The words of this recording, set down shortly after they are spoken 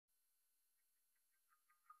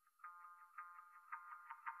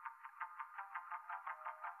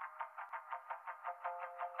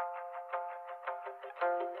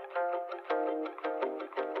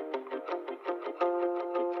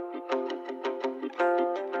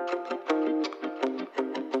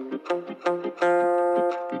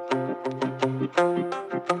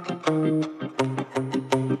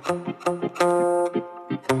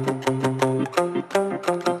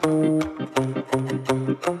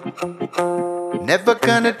Never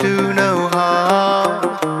gonna do no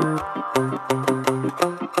harm.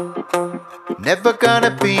 Never gonna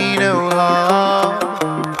be no harm.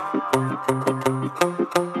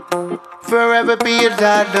 Forever be a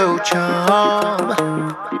Lalo charm.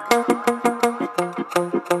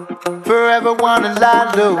 Forever wanna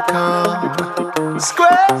Lalo come.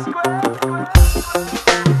 Square.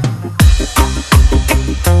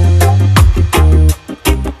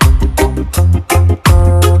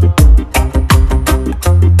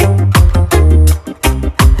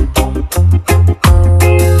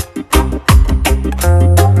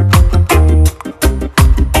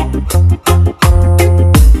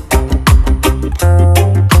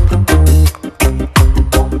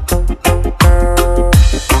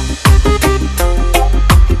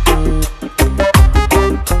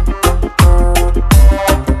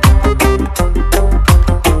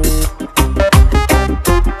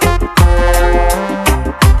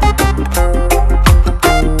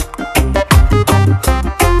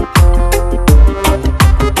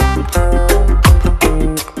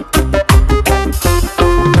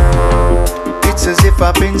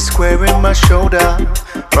 I've been squaring my shoulder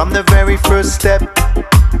from the very first step.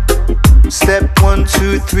 Step 1,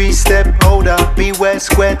 2, 3, step, hold up. Beware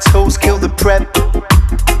square toes, kill the prep.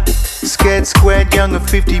 Scared, squared, young, a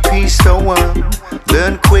 50p stolen.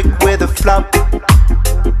 Learn quick with a flop.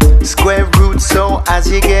 Square root, so as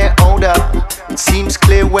you get older, it seems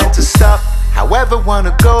clear when to stop. However,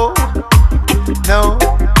 wanna go? No,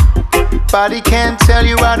 body can't tell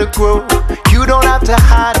you how to grow. You don't have to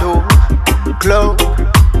hide or glow.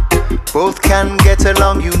 Both can get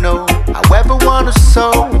along, you know. However, wanna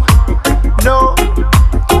sow? No,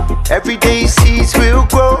 everyday seeds will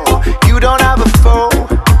grow. You don't have a foe,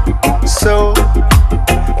 so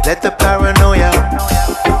let the paranoia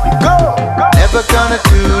go. Never gonna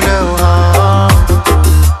do no harm.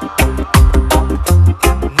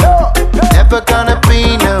 No, never gonna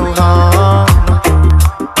be no harm.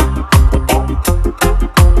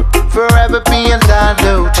 Forever be a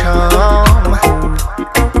Lalo charm.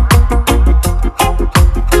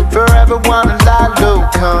 Forever wanna Lalo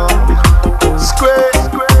come. Square.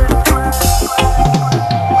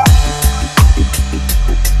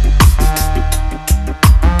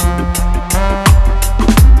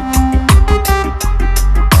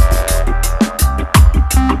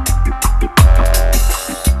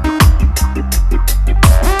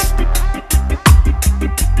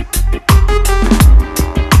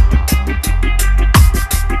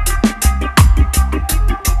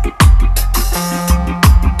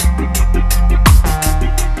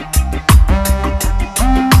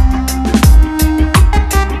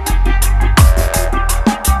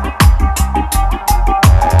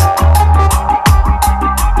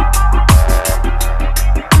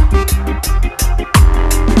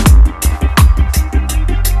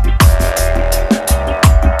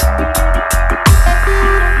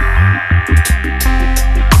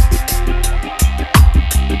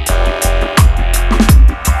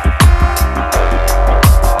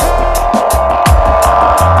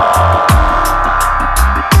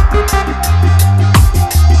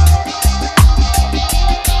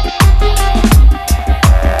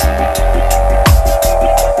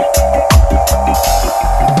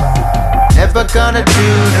 Never gonna do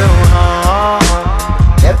no harm.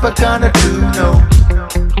 Never gonna do no.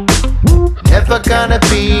 Never gonna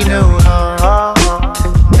be no harm.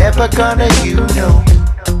 Never gonna, you know.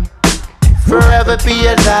 Forever be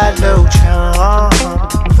a Lalo charm.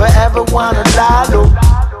 Forever wanna Lalo.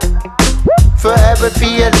 Forever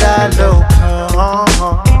be a Lalo charm.